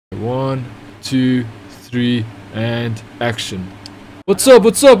2, 3, and action. What's up?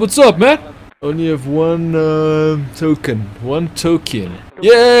 What's up? What's up, man? Only have one token. One token.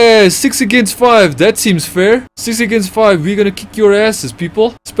 Yeah, 6 against 5. That seems fair. 6 against 5. We're gonna kick your asses,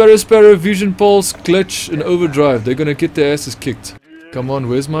 people. Sparrow, Vision Pulse, Glitch, and Overdrive. They're gonna get their asses kicked. Come on,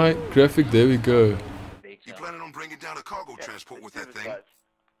 where's my graphic? There we go. You planning on bringing down a cargo transport with that thing?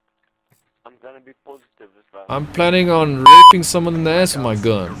 I'm gonna be positive this time. I'm planning on raping someone in the ass with my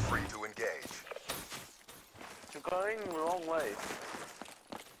gun. You're going the wrong way.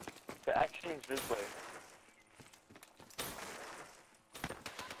 The action is this way.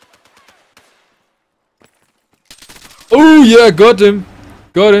 Oh yeah, got him.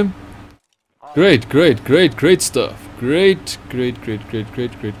 Got him. Great stuff. Great.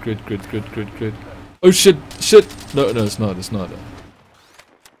 Oh shit. No, it's not.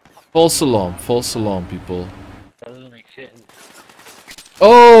 False alarm, people. That doesn't make sense.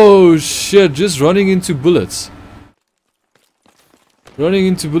 Oh shit, just running into bullets. Running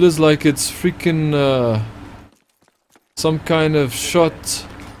into bullets like it's freaking some kind of shot.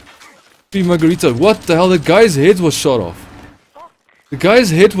 Margarita, what the hell? The guy's head was shot off. The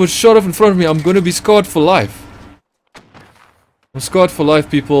guy's head was shot off in front of me. I'm gonna be scarred for life. I'm scarred for life,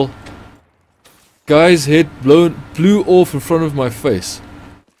 people. Guy's head blew off in front of my face.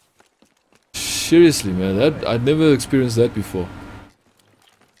 Seriously, man, I'd never experienced that before.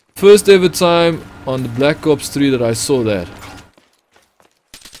 First ever time on the Black Ops 3 that I saw that.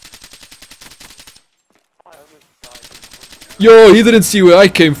 Yo, he didn't see where I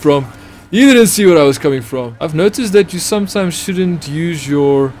came from. He didn't see where I was coming from. I've noticed that you sometimes shouldn't use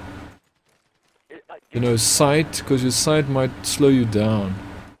your, sight, because your sight might slow you down.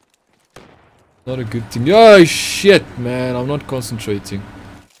 Not a good thing. Oh shit, man, I'm not concentrating.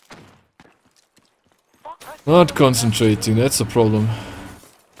 Not concentrating, that's a problem.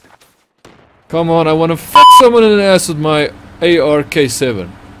 Come on, I wanna fuck someone in the ass with my ARK-7.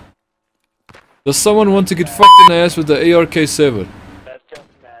 Does someone want to get fucked in the ass with the ARK-7? That's just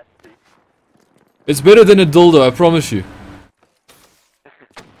nasty. It's better than a dildo, I promise you.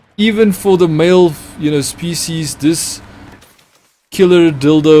 Even for the male, species, this killer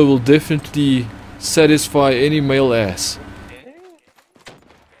dildo will definitely satisfy any male ass.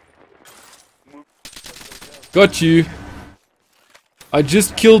 Got you. I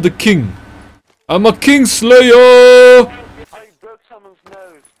just killed the king. I'm a king slayer! I broke someone's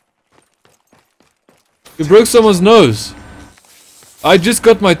nose. You broke someone's nose. I just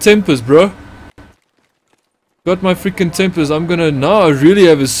got my tempers, bro. Got my freaking tempers. Now I really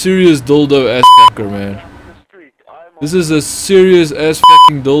have a serious dildo ass fucker, man. This is a serious ass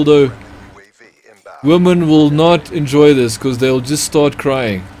fucking dildo. Women will not enjoy this because they'll just start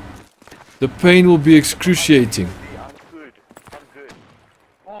crying. The pain will be excruciating.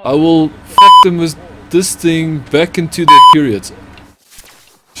 I will fuck them with this thing back into their periods.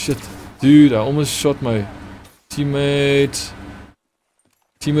 Shit. Dude, I almost shot my teammate.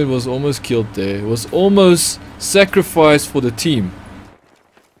 Teammate was almost killed there. Was almost sacrificed for the team.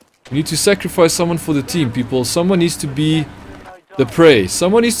 We need to sacrifice someone for the team, people. Someone needs to be the prey.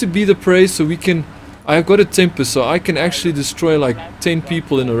 Someone needs to be the prey so we can... I've got a temper so I can actually destroy like 10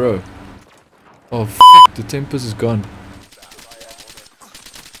 people in a row. Oh fuck, the Tempest is gone.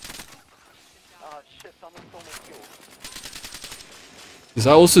 Yes,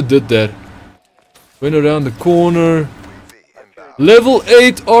 I also did that. Went around the corner. Level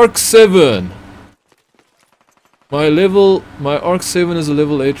 8 Arc 7. My Arc 7 is a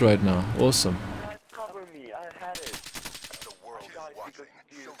level 8 right now. Awesome.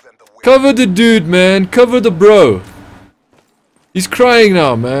 Cover the dude, man. Cover the bro. He's crying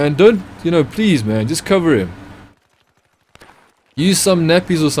now, man. Don't, please, man. Just cover him. Use some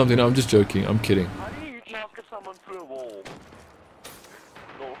nappies or something. No, I'm just joking. I'm kidding.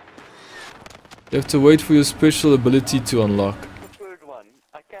 You have to wait for your special ability to unlock.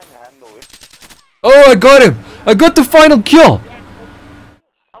 Oh, I got him! I got the final kill!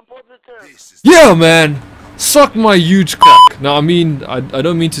 Yeah, man! Suck my huge cock. Now, I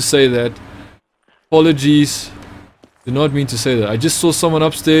don't mean to say that. Apologies. Did not mean to say that. I just saw someone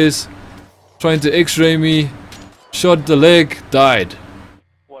upstairs trying to x-ray me. Shot the leg, died.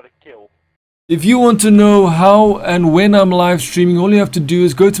 What a kill. If you want to know how and when I'm live streaming, all you have to do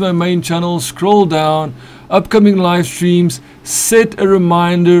is go to my main channel, scroll down, upcoming live streams, set a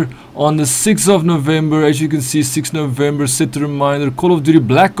reminder on the 6th of November. As you can see, 6th November, set a reminder, Call of Duty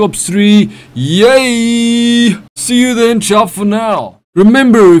Black Ops 3, yay! See you then, ciao for now.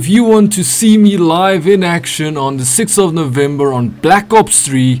 Remember, if you want to see me live in action on the 6th of November on Black Ops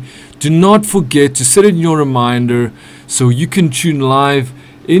 3, do not forget to set it in your reminder so you can tune live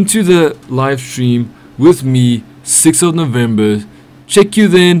into the live stream with me 6th of November. Check you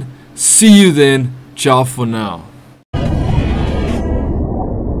then. See you then. Ciao for now.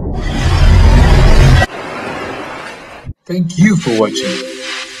 Thank you for watching.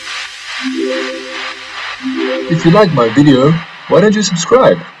 If you like my video, why don't you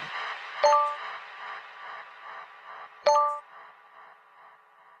subscribe?